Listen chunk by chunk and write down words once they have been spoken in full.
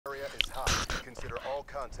area is hot. Consider all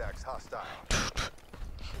contacts hostile.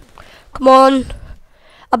 Come on.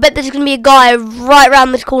 I bet there's going to be a guy right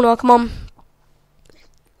around this corner. Come on.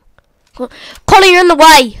 Connor, you're in the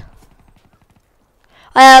way.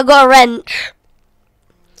 I got a wrench.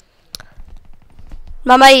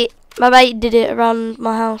 My mate did it around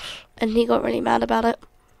my house, and he got really mad about it.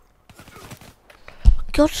 For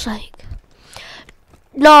God's sake.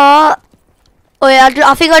 No. Oh yeah,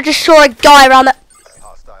 I think I just saw a guy around that.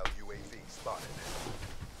 Hostile UAV spotted.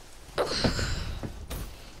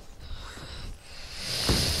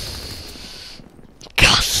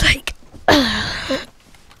 God's sake.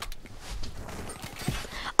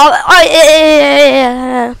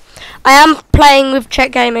 I am playing with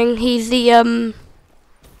Czech Gaming. He's the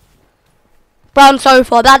brown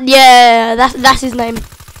sofa. That's his name.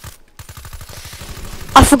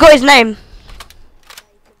 I forgot his name.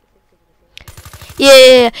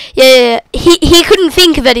 Yeah. He couldn't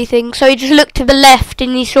think of anything, so he just looked to the left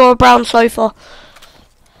and he saw a brown sofa.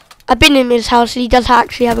 I've been in his house and he does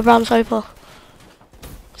actually have a brown sofa.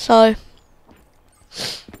 So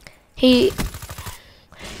he's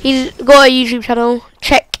got a YouTube channel,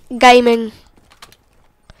 Czech Gaming.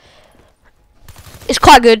 It's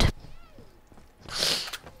quite good.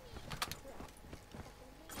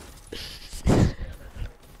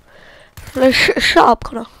 No, shut up,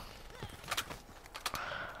 Connor.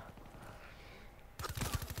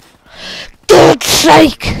 God's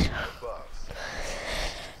sake!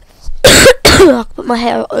 I'll put my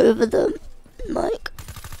hair over the mic.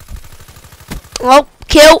 Oh,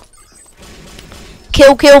 kill!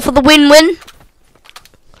 Kill for the win-win.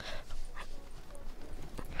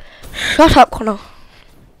 Shut up, Connor.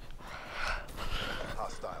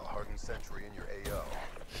 Hostile hardened sentry in your AO.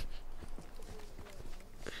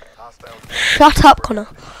 Hostile. Shut up, Connor.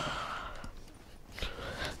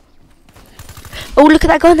 Oh, look at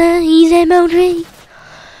that guy there. He's MLG.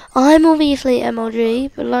 I'm obviously MLG,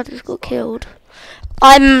 but lad just got killed.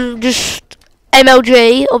 I'm just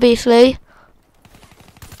MLG, obviously.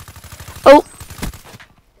 Oh.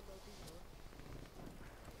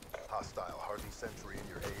 Hostile hardened sentry in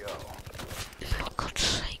your AO. For God's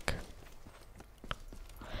sake.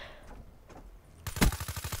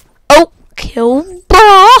 Oh, kill.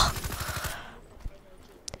 Bah!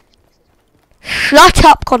 Shut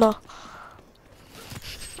up, Connor.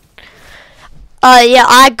 Yeah,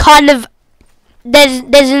 I kind of...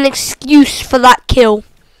 There's an excuse for that kill.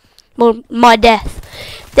 Well, my death.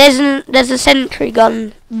 There's a sentry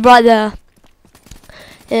gun right there.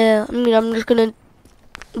 Yeah, I'm just gonna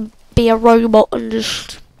be a robot and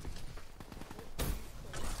just...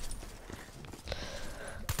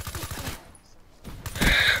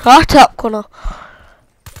 Shut up, Connor.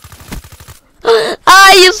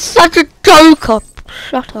 Ah, you're such a joker.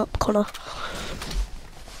 Shut up, Connor.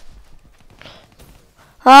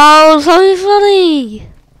 Oh, so funny.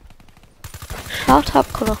 Shut up,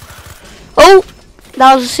 Connor. Oh,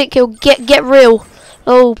 that was a sick kill. Get real.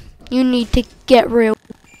 Oh, you need to get real.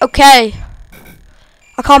 Okay.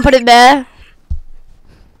 I can't put it there.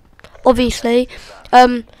 Obviously.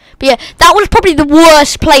 But yeah, that was probably the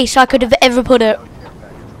worst place I could have ever put it.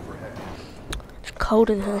 It's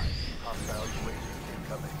cold in here.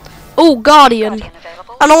 Oh, Guardian.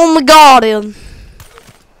 And on the Guardian.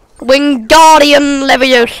 Wingardium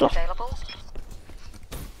Leviosa.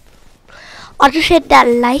 I just hit that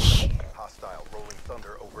like. Hostile rolling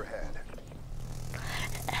thunder overhead.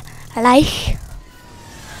 Like.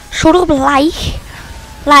 Shut up, like.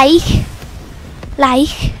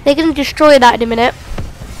 They're gonna destroy that in a minute.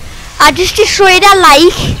 I just destroyed a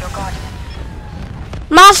like.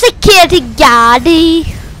 My security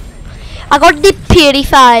guardy. I got the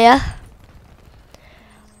purifier.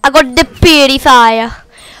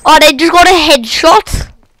 Oh, they just got a headshot.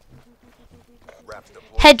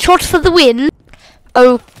 Headshot for the win.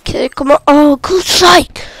 Okay, come on. Oh, God's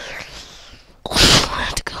sake. I swear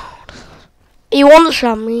to God. You want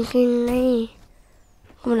something?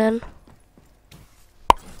 Come on then.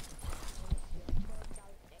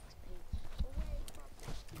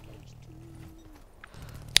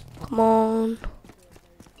 Come on.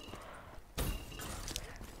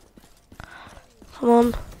 Come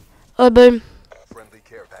on. Oh, boom. Friendly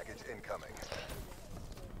care package incoming.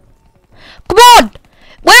 Come on!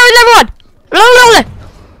 Where is everyone?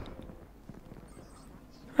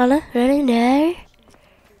 Runner, there.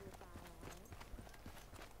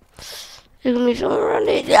 There's gonna be someone around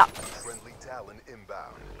here. Yeah. Friendly Talon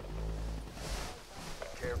inbound.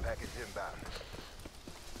 Care package inbound.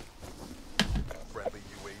 Friendly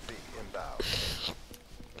UAV inbound.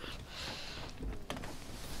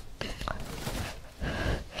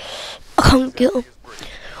 I can't get up.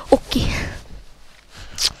 Okay.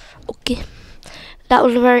 Okay. That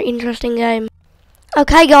was a very interesting game.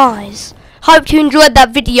 Okay, guys. Hope you enjoyed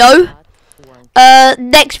that video.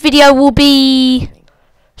 Next video will be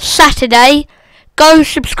Saturday. Go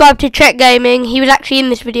subscribe to Czech Gaming. He was actually in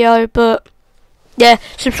this video, but yeah,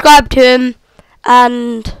 subscribe to him,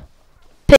 and